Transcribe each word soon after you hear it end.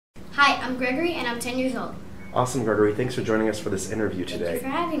Hi, I'm Gregory and I'm 10 years old. Awesome, Gregory. Thanks for joining us for this interview today. Thank you for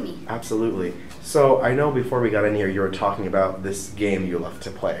having me. Absolutely. So I know before we got in here you were talking about this game you love to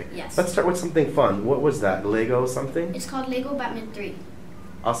play. Yes. Let's start with something fun. What was that? Lego something? It's called Lego Batman 3.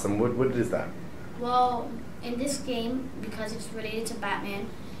 Awesome. What is that? Well, in this game, because it's related to Batman,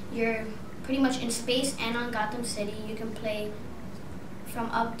 you're pretty much in space and on Gotham City. You can play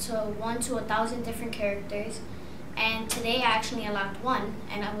from up to 1 to 1,000 different characters. And today I actually unlocked one,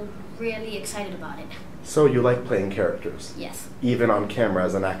 and I was really excited about it. So you like playing characters? Yes. Even on camera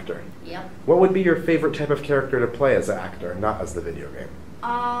as an actor? Yep. What would be your favorite type of character to play as an actor, not as the video game?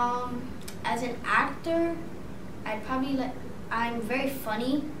 As an actor, I'm very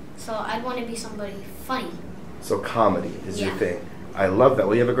funny, so I'd want to be somebody funny. So comedy is your Yeah. thing. I love that.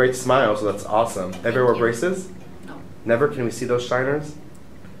 Well, you have a great smile, so that's awesome. Ever wear you. braces? No. Never? Can we see those shiners?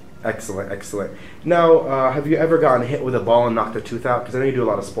 Excellent, excellent. Now, have you ever gotten hit with a ball and knocked a tooth out? Because I know you do a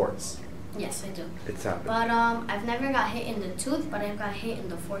lot of sports. Yes, I do. It's happened. But I've never got hit in the tooth, but I've got hit in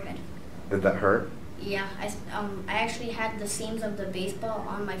the forehead. Did that hurt? Yeah, I actually had the seams of the baseball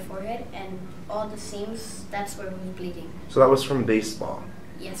on my forehead, and all the seams, that's where it was bleeding. So that was from baseball.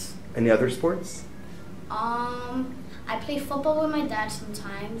 Yes. Any other sports? I play football with my dad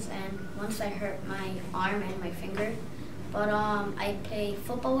sometimes, and once I hurt my arm and my finger. But I play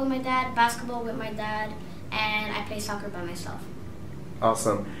football with my dad, basketball with my dad, and I play soccer by myself.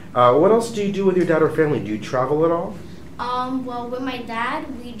 Awesome. What else do you do with your dad or family? Do you travel at all? Well, with my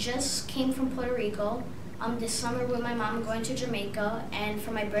dad, we just came from Puerto Rico. This summer with my mom going to Jamaica, and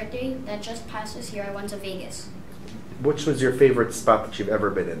for my birthday that just passed this year, I went to Vegas. Which was your favorite spot that you've ever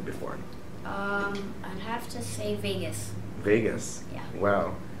been in before? I'd have to say Vegas. Vegas? Yeah.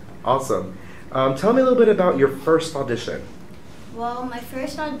 Wow. Awesome. Tell me a little bit about your first audition. Well, my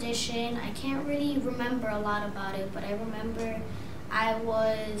first audition, I can't really remember a lot about it, but I remember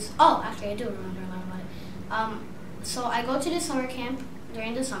actually I do remember a lot about it. So I go to the summer camp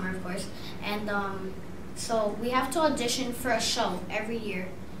during the summer, of course, and so we have to audition for a show every year,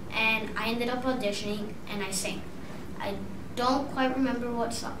 and I ended up auditioning and I sang. I don't quite remember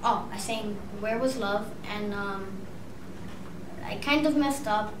what song. Oh, I sang "Where Was Love," and I kind of messed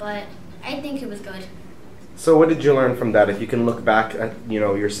up, but I think it was good. So what did you learn from that? If you can look back at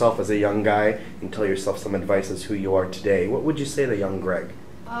yourself as a young guy and tell yourself some advice as who you are today, what would you say to young Greg?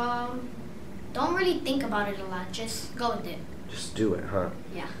 Don't really think about it a lot. Just go with it. Just do it, huh?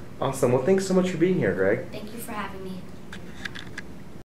 Yeah. Awesome. Well, thanks so much for being here, Greg. Thank you for having me.